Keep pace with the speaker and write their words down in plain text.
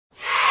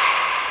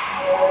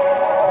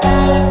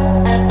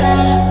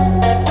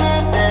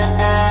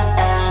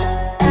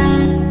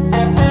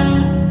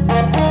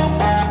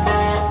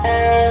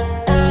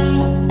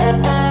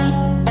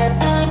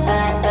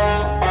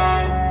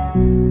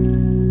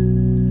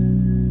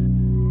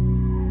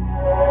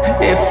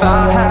If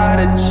I had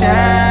a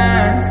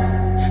chance,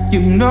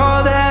 you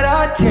know that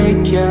I'd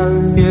take care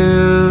of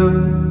you.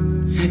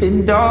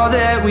 And all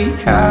that we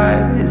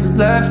had is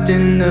left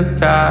in the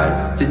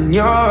past, and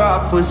you're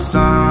off with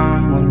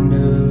someone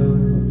new.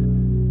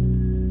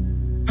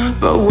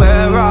 But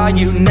where are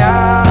you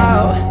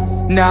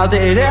now? Now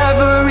that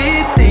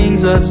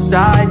everything's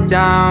upside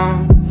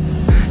down.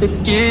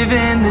 If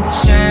given the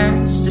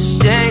chance to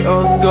stay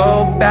or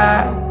go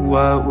back,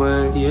 what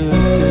would you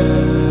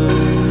do?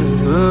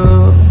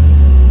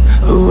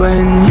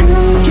 When you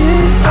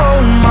get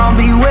home, I'll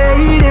be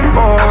waiting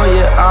for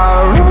you.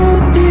 I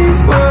wrote these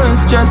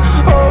words just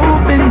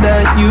hoping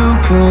that you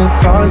could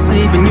fall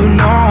asleep, and you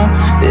know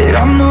that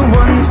I'm the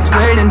one that's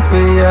waiting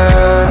for you.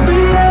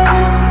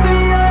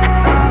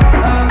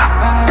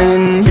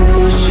 And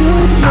you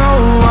should know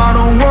I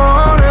don't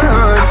wanna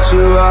hurt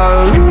you.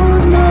 I'll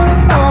lose my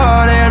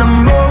heart at a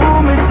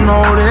moment's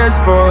notice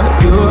for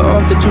you. I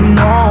hope that you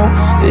know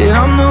that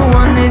I'm the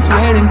one that's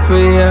waiting for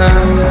you.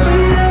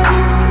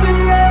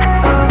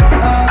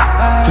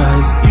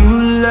 Cause you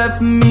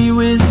left me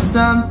with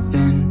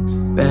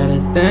something better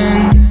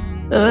than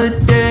a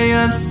day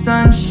of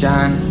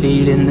sunshine,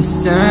 feet in the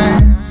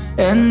sun.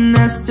 And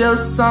there's still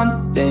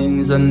some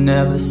things I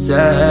never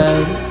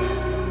said.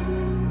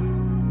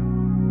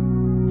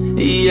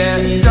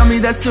 Yeah, tell me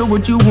that's still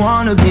what you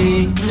wanna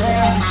be.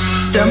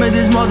 Tell me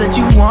there's more that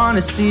you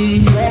wanna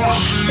see.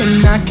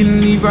 And I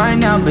can leave right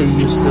now, but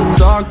you still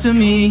talk to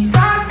me.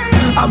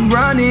 I'm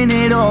running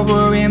it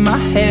over in my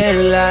head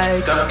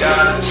like I've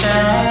got a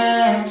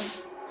chance.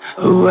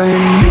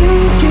 When you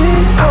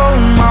get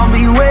home, I'll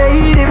be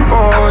waiting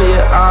for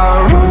you.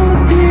 I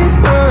wrote these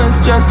words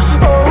just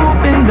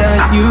hoping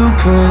that you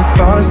could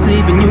fall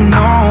asleep, and you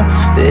know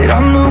that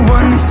I'm the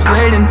one that's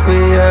waiting for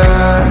you.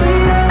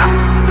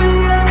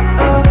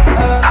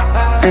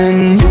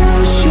 And you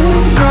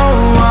should know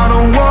I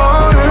don't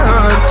wanna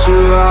hurt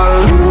you.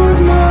 I'll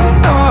lose my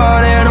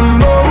heart at a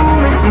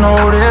moment's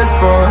notice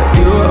for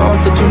you. I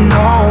hope that you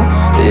know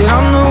that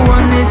I'm the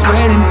one that's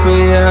waiting for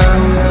you.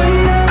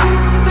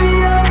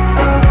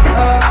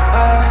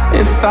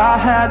 If I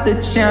had the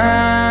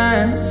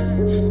chance,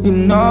 you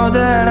know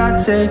that I'd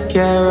take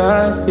care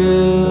of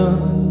you.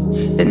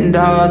 And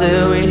all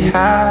that we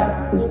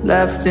had is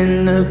left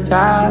in the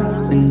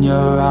past, and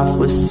you're off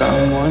with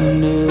someone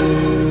new.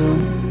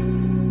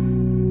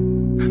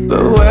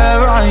 But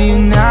where are you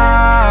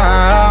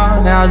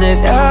now? Now that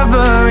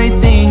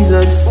everything's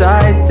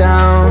upside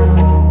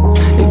down.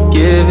 If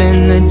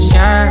given the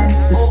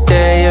chance to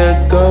stay or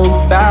go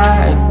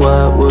back,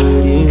 what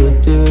would you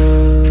do?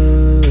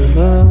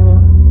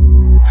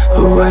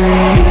 When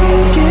you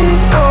get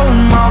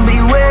home, I'll be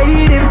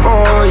waiting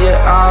for you.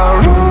 I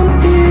wrote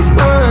these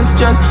words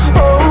just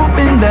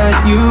hoping that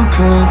you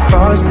could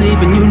fall asleep,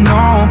 and you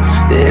know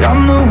that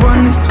I'm the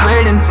one that's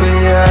waiting for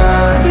you.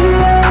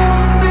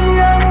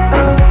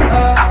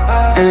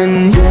 And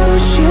you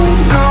should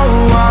know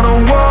I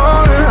don't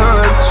wanna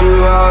hurt you.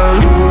 I'll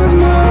lose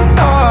my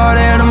heart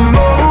at a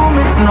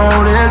moment's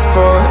notice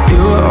for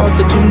you. I hope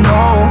that you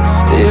know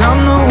that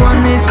I'm the one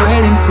that's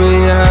waiting for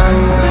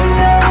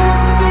you.